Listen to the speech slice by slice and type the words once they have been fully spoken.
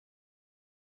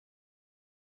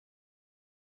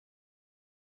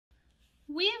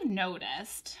We've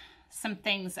noticed some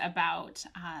things about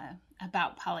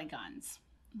polygons.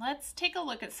 Let's take a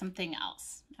look at something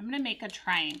else. I'm going to make a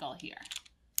triangle here.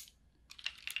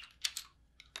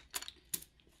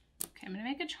 Okay, I'm going to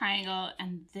make a triangle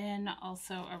and then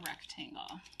also a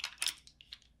rectangle.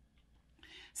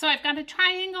 So I've got a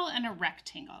triangle and a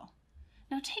rectangle.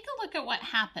 Now take a look at what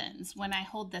happens when I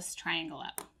hold this triangle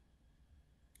up.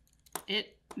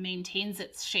 It maintains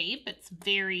its shape. It's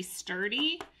very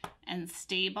sturdy and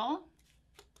stable.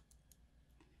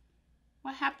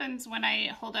 What happens when I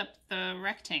hold up the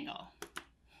rectangle?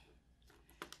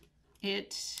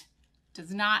 It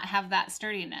does not have that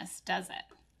sturdiness, does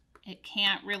it? It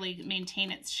can't really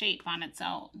maintain its shape on its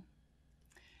own.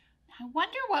 I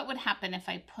wonder what would happen if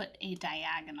I put a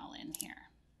diagonal in here.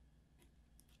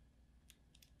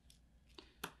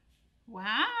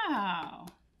 Wow,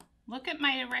 look at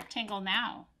my rectangle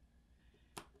now.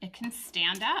 It can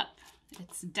stand up.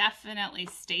 It's definitely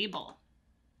stable.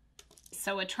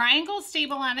 So a triangle is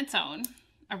stable on its own.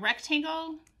 A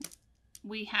rectangle,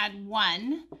 we had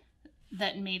one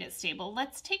that made it stable.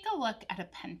 Let's take a look at a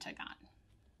pentagon.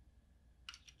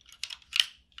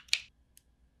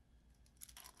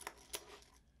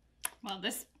 Well,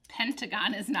 this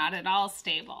pentagon is not at all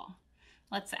stable.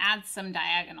 Let's add some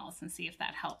diagonals and see if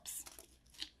that helps.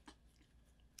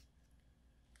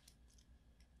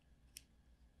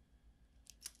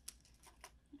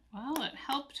 Well, it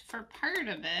helped for part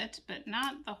of it, but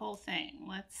not the whole thing.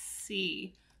 Let's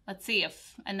see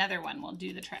if another one will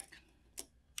do the trick.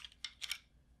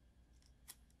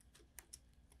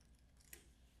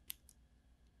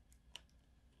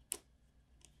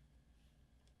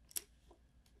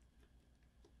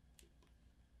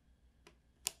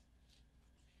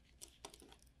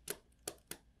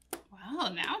 Wow,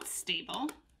 now it's stable.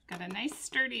 Got a nice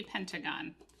sturdy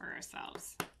pentagon for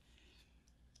ourselves.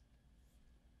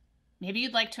 Maybe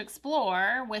you'd like to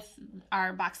explore with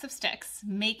our box of sticks,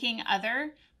 making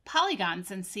other polygons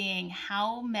and seeing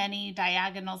how many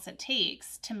diagonals it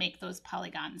takes to make those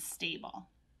polygons stable.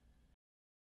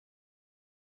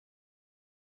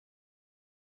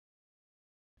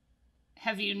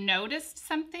 Have you noticed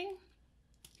something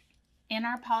in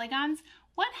our polygons?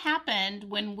 What happened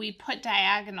when we put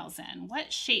diagonals in?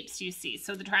 What shapes do you see?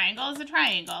 So the triangle is a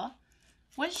triangle.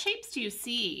 What shapes do you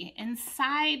see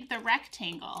inside the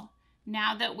rectangle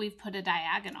now that we've put a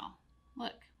diagonal?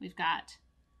 Look, we've got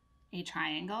a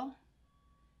triangle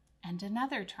and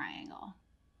another triangle.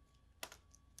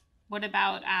 What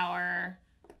about our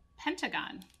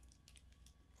pentagon?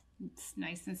 It's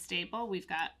nice and stable. We've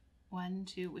got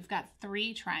we've got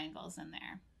 3 triangles in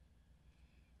there.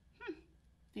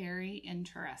 Very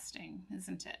interesting,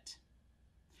 isn't it?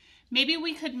 Maybe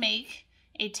we could make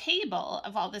a table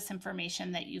of all this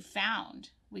information that you found.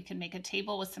 We could make a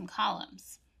table with some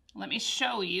columns. Let me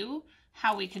show you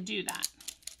how we could do that.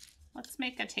 Let's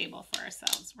make a table for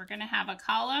ourselves. We're going to have a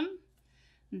column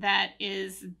that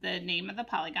is the name of the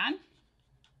polygon.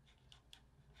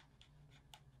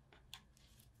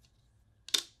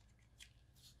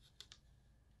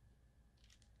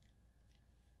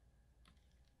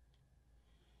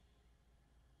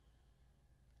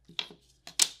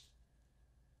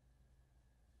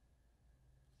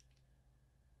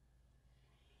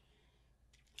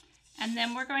 And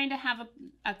then we're going to have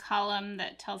a column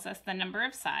that tells us the number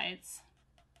of sides.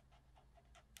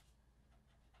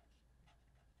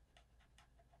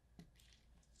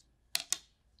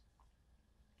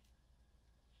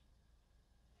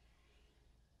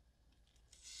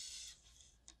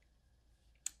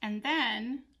 And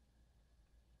then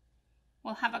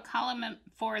we'll have a column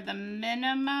for the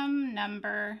minimum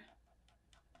number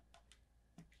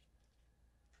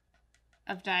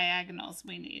of diagonals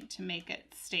we need to make it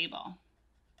stable.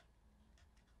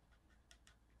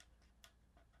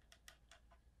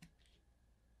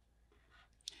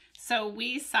 So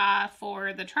we saw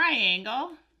for the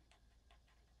triangle,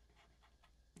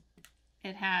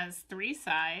 it has 3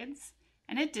 sides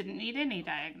and it didn't need any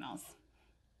diagonals.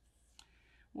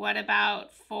 What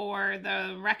about for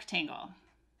the rectangle?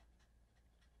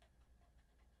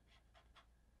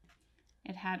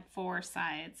 It had 4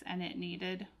 sides and it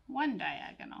needed 1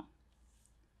 diagonal.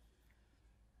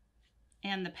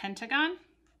 And the pentagon?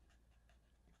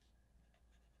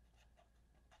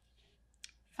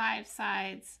 5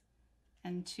 sides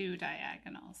and 2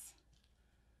 diagonals.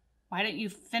 Why don't you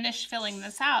finish filling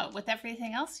this out with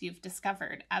everything else you've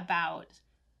discovered about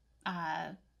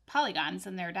polygons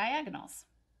and their diagonals?